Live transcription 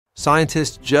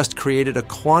Scientists just created a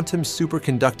quantum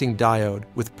superconducting diode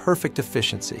with perfect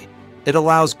efficiency. It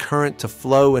allows current to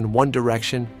flow in one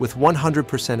direction with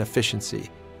 100%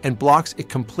 efficiency and blocks it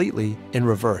completely in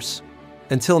reverse.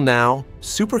 Until now,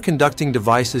 superconducting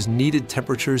devices needed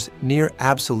temperatures near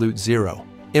absolute zero,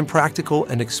 impractical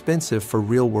and expensive for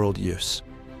real-world use.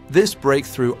 This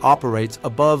breakthrough operates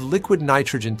above liquid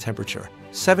nitrogen temperature,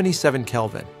 77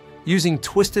 Kelvin, using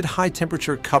twisted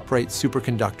high-temperature cuprate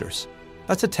superconductors.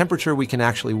 That's a temperature we can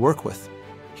actually work with.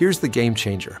 Here's the game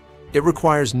changer. It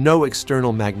requires no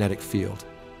external magnetic field,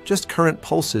 just current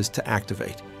pulses to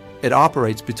activate. It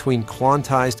operates between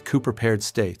quantized Cooper-paired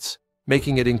states,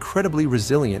 making it incredibly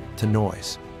resilient to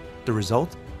noise. The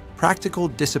result? Practical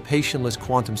dissipationless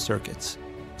quantum circuits,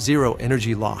 zero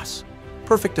energy loss,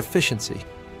 perfect efficiency.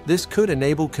 This could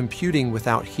enable computing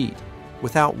without heat,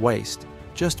 without waste,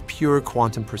 just pure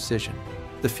quantum precision.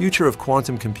 The future of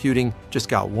quantum computing just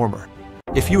got warmer.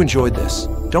 If you enjoyed this,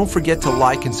 don't forget to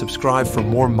like and subscribe for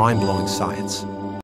more mind-blowing science.